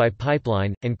delivered by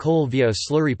pipeline, and coal via a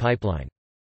slurry pipeline.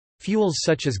 Fuels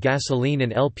such as gasoline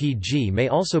and LPG may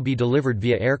also be delivered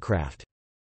via aircraft.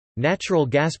 Natural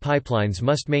gas pipelines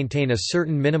must maintain a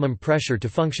certain minimum pressure to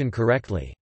function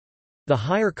correctly. The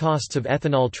higher costs of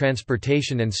ethanol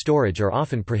transportation and storage are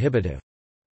often prohibitive.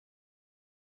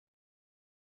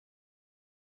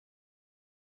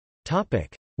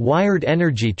 Wired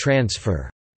energy transfer.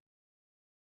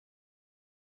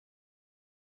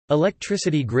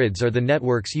 Electricity grids are the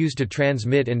networks used to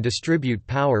transmit and distribute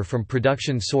power from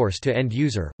production source to end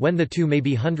user, when the two may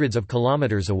be hundreds of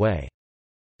kilometers away.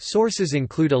 Sources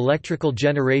include electrical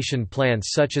generation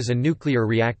plants such as a nuclear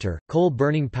reactor,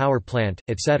 coal-burning power plant,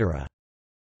 etc.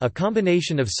 A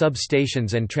combination of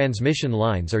substations and transmission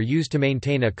lines are used to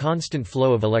maintain a constant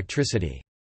flow of electricity.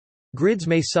 Grids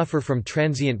may suffer from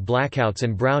transient blackouts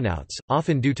and brownouts,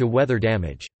 often due to weather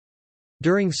damage.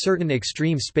 During certain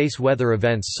extreme space weather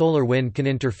events, solar wind can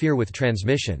interfere with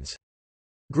transmissions.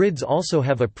 Grids also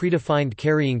have a predefined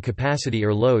carrying capacity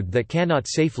or load that cannot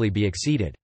safely be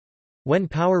exceeded. When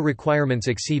power requirements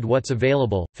exceed what's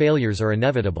available, failures are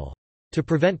inevitable. To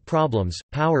prevent problems,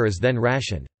 power is then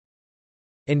rationed.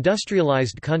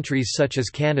 Industrialized countries such as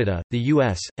Canada, the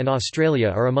US, and Australia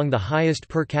are among the highest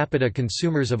per capita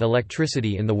consumers of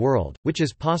electricity in the world, which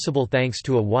is possible thanks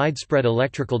to a widespread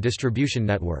electrical distribution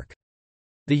network.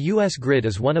 The US grid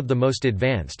is one of the most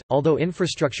advanced, although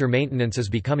infrastructure maintenance is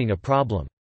becoming a problem.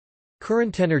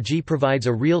 Current Energy provides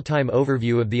a real-time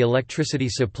overview of the electricity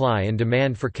supply and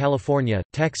demand for California,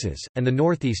 Texas, and the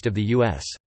northeast of the U.S.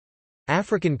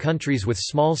 African countries with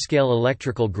small-scale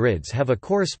electrical grids have a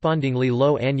correspondingly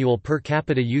low annual per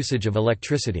capita usage of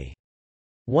electricity.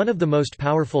 One of the most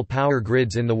powerful power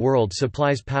grids in the world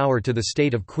supplies power to the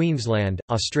state of Queensland,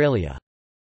 Australia.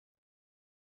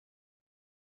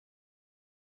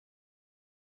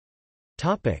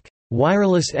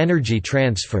 Wireless energy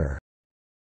transfer.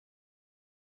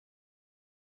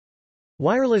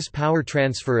 Wireless power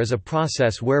transfer is a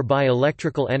process whereby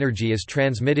electrical energy is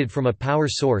transmitted from a power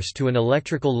source to an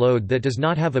electrical load that does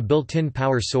not have a built-in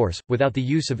power source, without the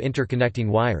use of interconnecting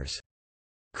wires.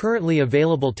 Currently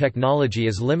available technology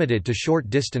is limited to short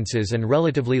distances and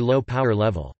relatively low power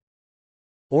level.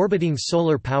 Orbiting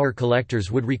solar power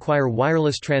collectors would require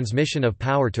wireless transmission of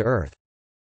power to Earth.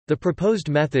 The proposed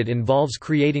method involves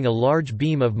creating a large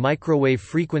beam of microwave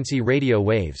frequency radio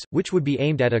waves, which would be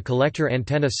aimed at a collector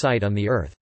antenna site on the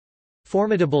Earth.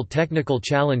 Formidable technical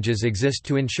challenges exist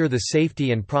to ensure the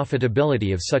safety and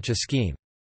profitability of such a scheme.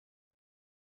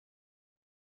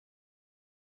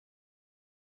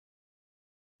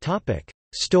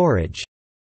 Storage.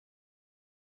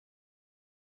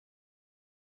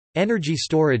 Energy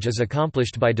storage is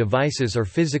accomplished by devices or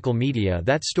physical media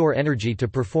that store energy to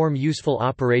perform useful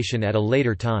operation at a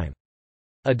later time.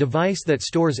 A device that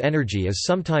stores energy is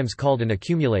sometimes called an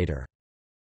accumulator.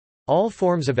 All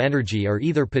forms of energy are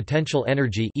either potential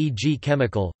energy, e.g.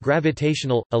 chemical,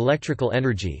 gravitational, electrical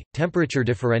energy, temperature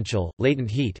differential,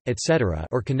 latent heat, etc.,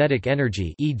 or kinetic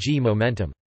energy, e.g.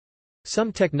 momentum.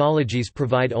 Some technologies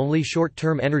provide only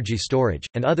short-term energy storage,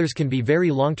 and others can be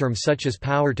very long-term, such as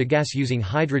power-to-gas using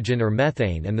hydrogen or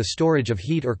methane and the storage of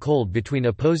heat or cold between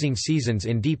opposing seasons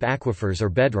in deep aquifers or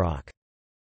bedrock.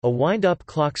 A wind-up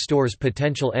clock stores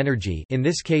potential energy, in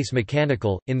this case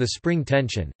mechanical, in the spring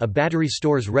tension. A battery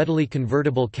stores readily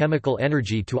convertible chemical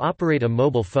energy to operate a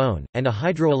mobile phone, and a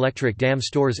hydroelectric dam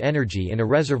stores energy in a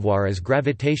reservoir as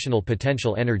gravitational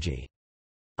potential energy.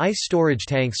 Ice storage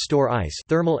tanks store ice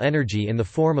thermal energy in the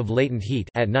form of latent heat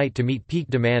at night to meet peak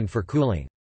demand for cooling.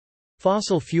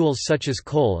 Fossil fuels such as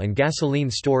coal and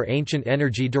gasoline store ancient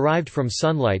energy derived from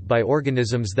sunlight by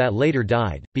organisms that later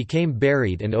died, became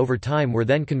buried and over time were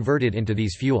then converted into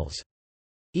these fuels.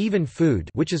 Even food,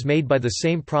 which is made by the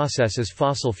same process as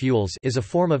fossil fuels, is a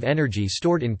form of energy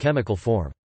stored in chemical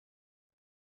form.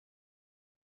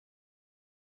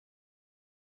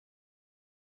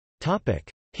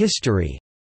 History.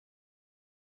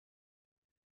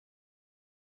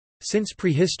 Since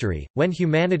prehistory, when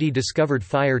humanity discovered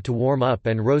fire to warm up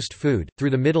and roast food, through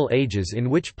the Middle Ages in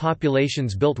which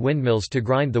populations built windmills to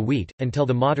grind the wheat, until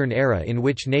the modern era in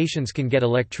which nations can get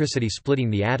electricity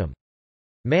splitting the atom.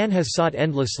 Man has sought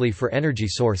endlessly for energy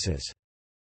sources.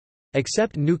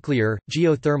 Except nuclear,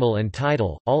 geothermal and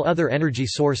tidal, all other energy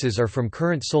sources are from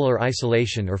current solar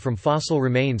isolation or from fossil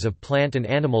remains of plant and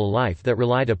animal life that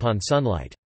relied upon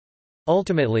sunlight.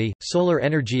 Ultimately, solar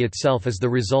energy itself is the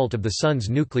result of the Sun's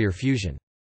nuclear fusion.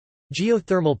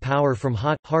 Geothermal power from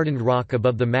hot, hardened rock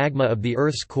above the magma of the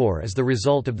Earth's core is the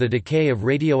result of the decay of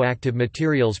radioactive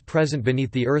materials present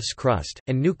beneath the Earth's crust,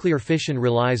 and nuclear fission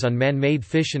relies on man-made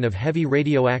fission of heavy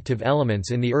radioactive elements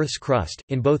in the Earth's crust.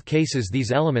 In both cases,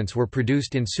 these elements were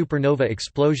produced in supernova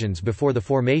explosions before the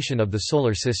formation of the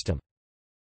Solar System.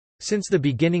 Since the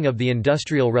beginning of the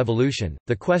Industrial Revolution,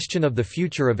 the question of the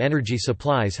future of energy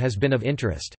supplies has been of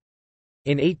interest.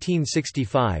 In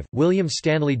 1865, William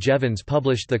Stanley Jevons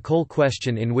published The Coal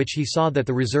Question, in which he saw that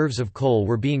the reserves of coal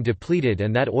were being depleted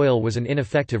and that oil was an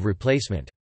ineffective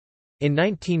replacement. In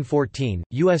 1914,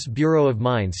 U.S. Bureau of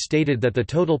Mines stated that the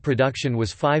total production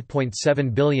was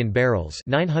 5.7 billion barrels,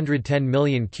 910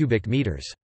 million cubic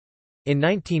meters. In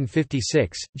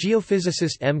 1956,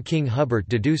 geophysicist M. King Hubbert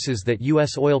deduces that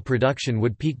U.S. oil production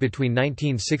would peak between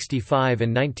 1965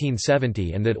 and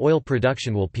 1970 and that oil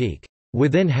production will peak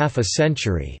within half a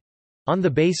century, on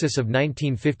the basis of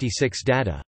 1956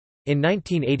 data. In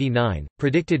 1989,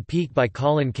 predicted peak by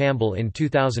Colin Campbell in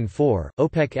 2004,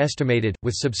 OPEC estimated,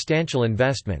 with substantial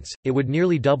investments, it would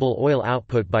nearly double oil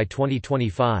output by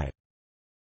 2025.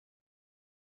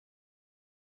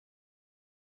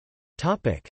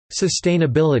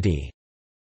 Sustainability.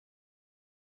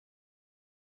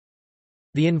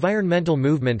 The environmental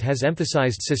movement has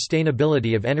emphasized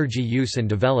sustainability of energy use and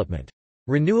development.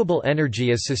 Renewable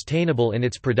energy is sustainable in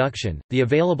its production, the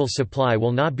available supply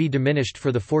will not be diminished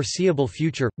for the foreseeable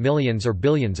future, millions or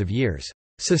billions of years.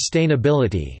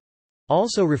 Sustainability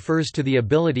also refers to the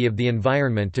ability of the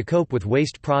environment to cope with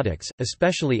waste products,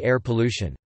 especially air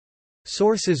pollution.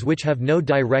 Sources which have no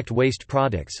direct waste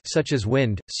products, such as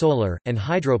wind, solar, and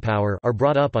hydropower, are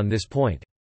brought up on this point.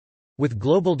 With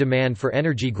global demand for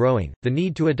energy growing, the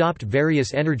need to adopt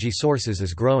various energy sources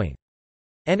is growing.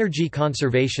 Energy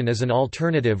conservation is an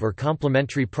alternative or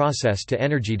complementary process to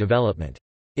energy development.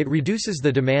 It reduces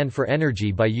the demand for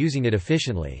energy by using it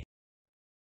efficiently.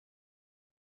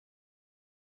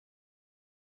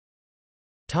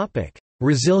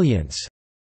 Resilience.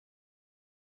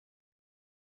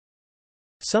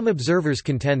 Some observers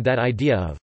contend that idea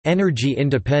of energy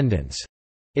independence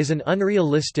is an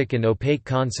unrealistic and opaque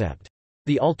concept.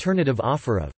 The alternative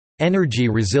offer of energy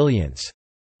resilience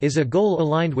is a goal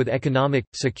aligned with economic,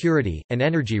 security, and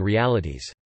energy realities.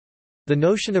 The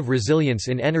notion of resilience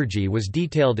in energy was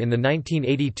detailed in the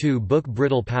 1982 book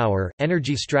Brittle Power: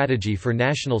 Energy Strategy for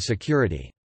National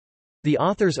Security. The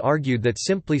authors argued that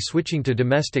simply switching to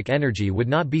domestic energy would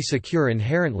not be secure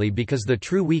inherently because the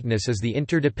true weakness is the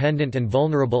interdependent and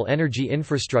vulnerable energy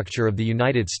infrastructure of the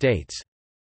United States.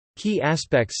 Key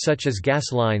aspects such as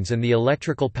gas lines and the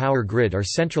electrical power grid are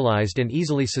centralized and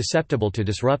easily susceptible to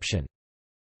disruption.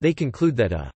 They conclude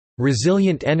that a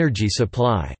resilient energy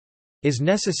supply is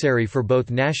necessary for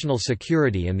both national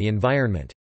security and the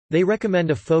environment. They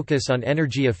recommend a focus on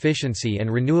energy efficiency and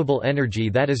renewable energy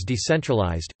that is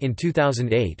decentralized. In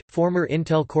 2008, former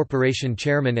Intel Corporation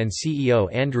chairman and CEO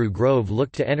Andrew Grove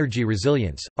looked to energy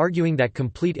resilience, arguing that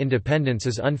complete independence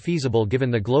is unfeasible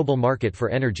given the global market for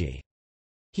energy.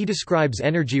 He describes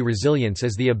energy resilience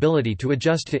as the ability to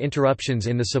adjust to interruptions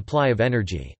in the supply of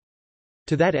energy.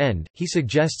 To that end, he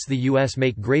suggests the U.S.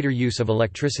 make greater use of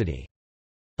electricity.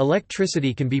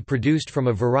 Electricity can be produced from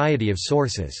a variety of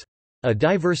sources. A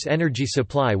diverse energy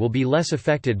supply will be less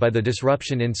affected by the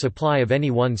disruption in supply of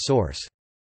any one source.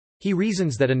 He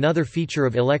reasons that another feature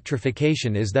of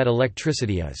electrification is that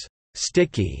electricity is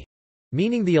sticky,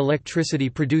 meaning the electricity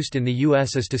produced in the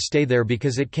U.S. is to stay there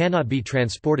because it cannot be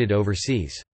transported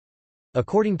overseas.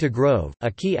 According to Grove,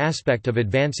 a key aspect of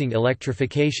advancing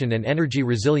electrification and energy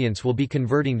resilience will be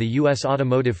converting the U.S.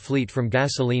 automotive fleet from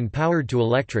gasoline-powered to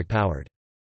electric-powered.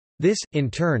 This, in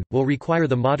turn, will require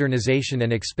the modernization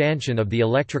and expansion of the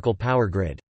electrical power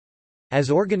grid.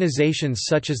 As organizations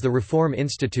such as the Reform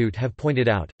Institute have pointed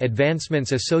out,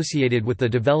 advancements associated with the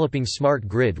developing smart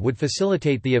grid would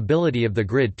facilitate the ability of the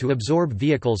grid to absorb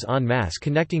vehicles en masse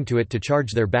connecting to it to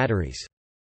charge their batteries.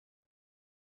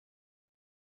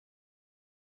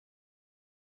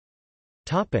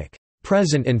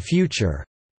 Present and future.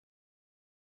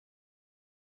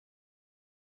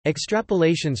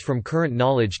 Extrapolations from current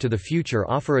knowledge to the future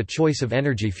offer a choice of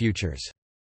energy futures.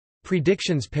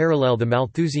 Predictions parallel the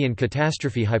Malthusian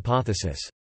catastrophe hypothesis.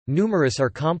 Numerous are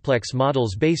complex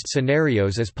models-based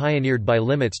scenarios as pioneered by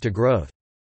Limits to Growth.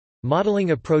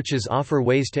 Modeling approaches offer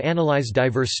ways to analyze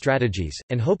diverse strategies,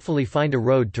 and hopefully find a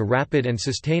road to rapid and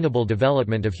sustainable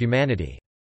development of humanity.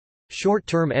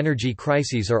 Short-term energy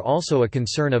crises are also a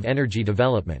concern of energy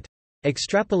development.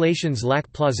 Extrapolations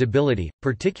lack plausibility,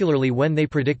 particularly when they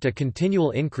predict a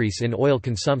continual increase in oil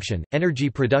consumption. Energy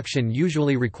production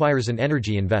usually requires an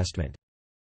energy investment.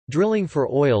 Drilling for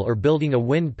oil or building a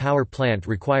wind power plant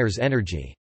requires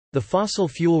energy. The fossil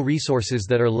fuel resources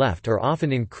that are left are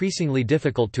often increasingly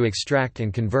difficult to extract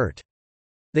and convert.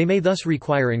 They may thus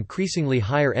require increasingly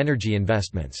higher energy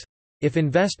investments. If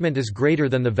investment is greater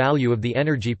than the value of the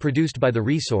energy produced by the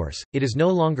resource, it is no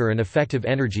longer an effective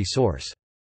energy source.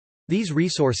 These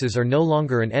resources are no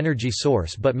longer an energy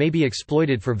source but may be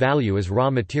exploited for value as raw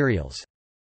materials.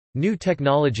 New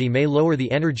technology may lower the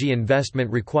energy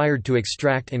investment required to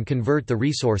extract and convert the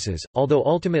resources, although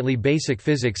ultimately basic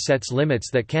physics sets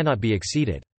limits that cannot be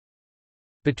exceeded.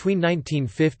 Between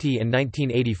 1950 and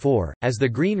 1984, as the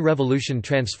Green Revolution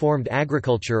transformed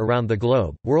agriculture around the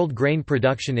globe, world grain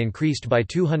production increased by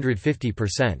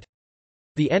 250%.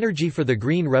 The energy for the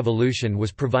Green Revolution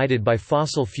was provided by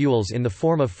fossil fuels in the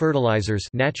form of fertilizers,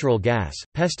 natural gas,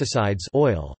 pesticides,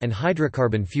 oil, and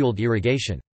hydrocarbon-fueled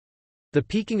irrigation. The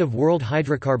peaking of world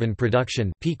hydrocarbon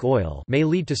production, peak oil, may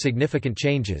lead to significant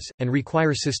changes, and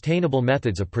require sustainable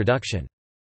methods of production.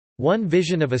 One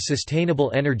vision of a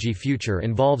sustainable energy future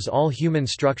involves all human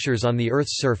structures on the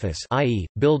Earth's surface, i.e.,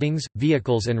 buildings,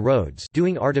 vehicles and roads,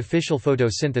 doing artificial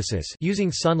photosynthesis,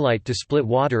 using sunlight to split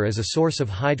water as a source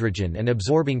of hydrogen and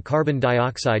absorbing carbon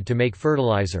dioxide to make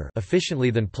fertilizer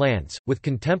efficiently than plants, with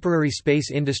contemporary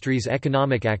space industries'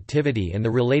 economic activity and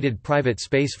the related private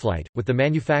spaceflight, with the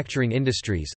manufacturing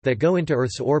industries, that go into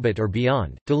Earth's orbit or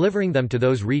beyond. Delivering them to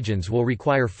those regions will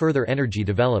require further energy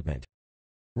development.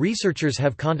 Researchers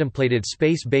have contemplated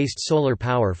space-based solar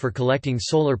power for collecting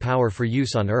solar power for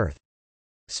use on Earth.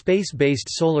 Space-based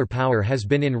solar power has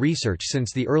been in research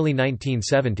since the early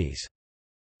 1970s.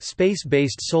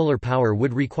 Space-based solar power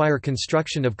would require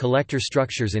construction of collector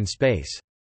structures in space.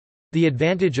 The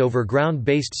advantage over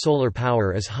ground-based solar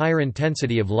power is higher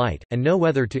intensity of light, and no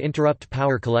weather to interrupt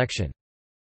power collection.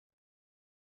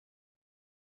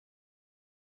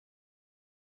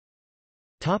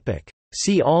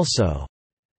 See also: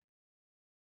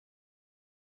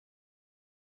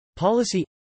 Policy,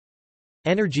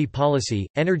 Energy policy,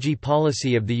 Energy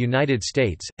policy of the United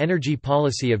States, Energy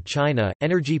policy of China,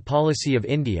 Energy policy of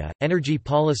India, Energy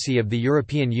policy of the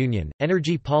European Union,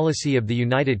 Energy policy of the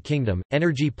United Kingdom,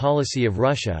 Energy policy of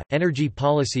Russia, Energy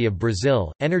policy of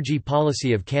Brazil, Energy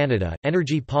policy of Canada,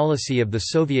 Energy policy of the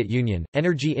Soviet Union,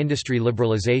 Energy industry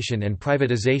liberalization and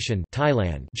privatization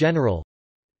Thailand General.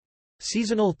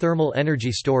 Seasonal thermal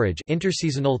energy storage,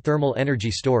 interseasonal thermal energy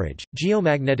storage,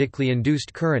 geomagnetically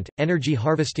induced current, energy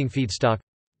harvesting feedstock.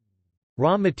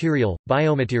 Raw material,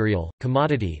 biomaterial,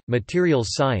 commodity, materials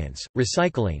science,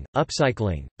 recycling,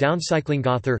 upcycling, downcycling.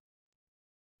 Author: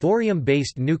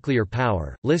 Thorium-based nuclear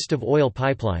power, list of oil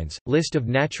pipelines, list of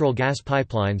natural gas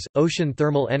pipelines, ocean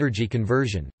thermal energy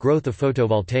conversion, growth of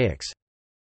photovoltaics.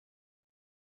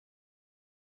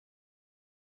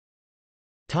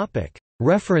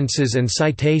 References and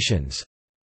citations.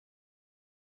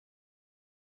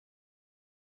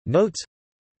 Notes.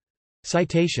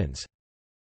 Citations.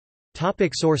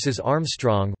 Sources: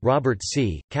 Armstrong, Robert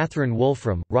C., Catherine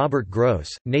Wolfram, Robert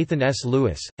Gross, Nathan S.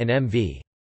 Lewis, and M. V.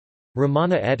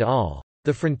 Ramana et al.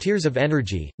 The Frontiers of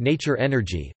Energy, Nature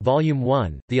Energy, Volume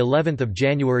 1, the 11th of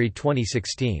January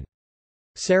 2016.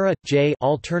 Sarah, J.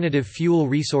 Alternative Fuel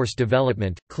Resource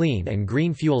Development, Clean and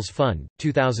Green Fuels Fund,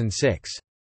 2006.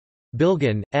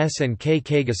 Bilgin, S. and K.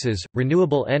 Kagases,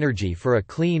 Renewable Energy for a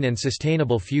Clean and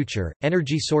Sustainable Future,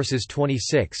 Energy Sources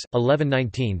 26,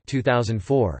 1119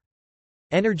 2004.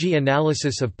 Energy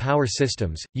Analysis of Power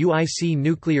Systems, UIC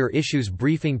Nuclear Issues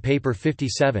Briefing Paper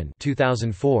 57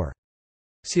 2004.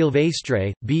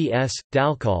 Silvestre, B. S.,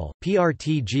 Dalcol,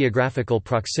 PRT Geographical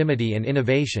Proximity and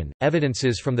Innovation,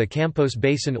 Evidences from the Campos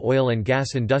Basin Oil and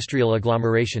Gas Industrial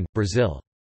Agglomeration, Brazil.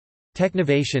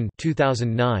 Technovation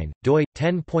 2009, doi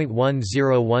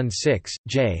 10.1016,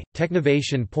 J,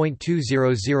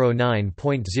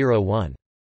 Technovation.2009.01.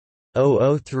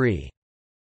 003.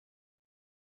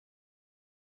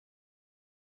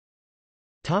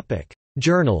 Topic: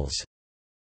 Journals.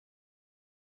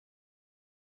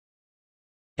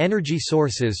 Energy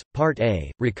Sources, Part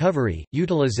A, Recovery,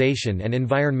 Utilization and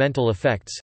Environmental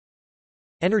Effects.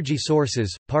 Energy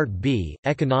Sources, Part B,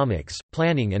 Economics,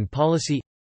 Planning and Policy.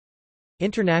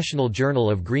 International Journal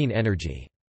of Green Energy.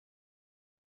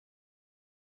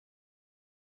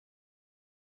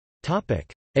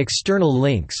 External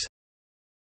links.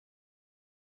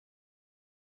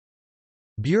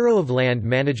 Bureau of Land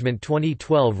Management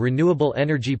 2012 Renewable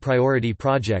Energy Priority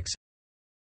Projects.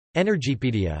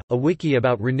 Energypedia, a wiki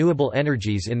about renewable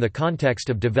energies in the context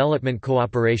of development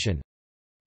cooperation.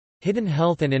 Hidden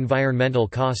health and environmental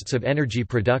costs of energy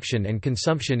production and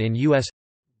consumption in U.S.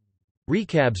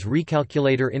 Recab's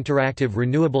Recalculator Interactive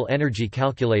Renewable Energy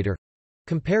Calculator —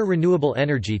 compare renewable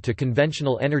energy to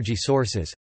conventional energy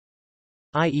sources.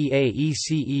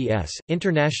 IEA-ECES,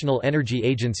 International Energy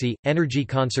Agency, Energy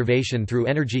Conservation through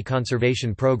Energy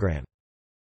Conservation Program.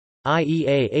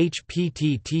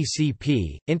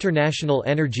 IEA-HPTTCP, International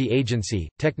Energy Agency,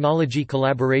 Technology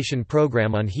Collaboration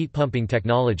Program on Heat Pumping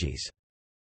Technologies.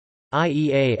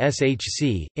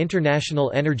 IEA-SHC,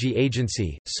 International Energy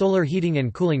Agency, Solar Heating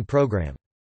and Cooling Program.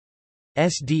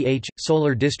 SDH,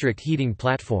 Solar District Heating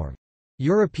Platform.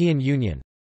 European Union.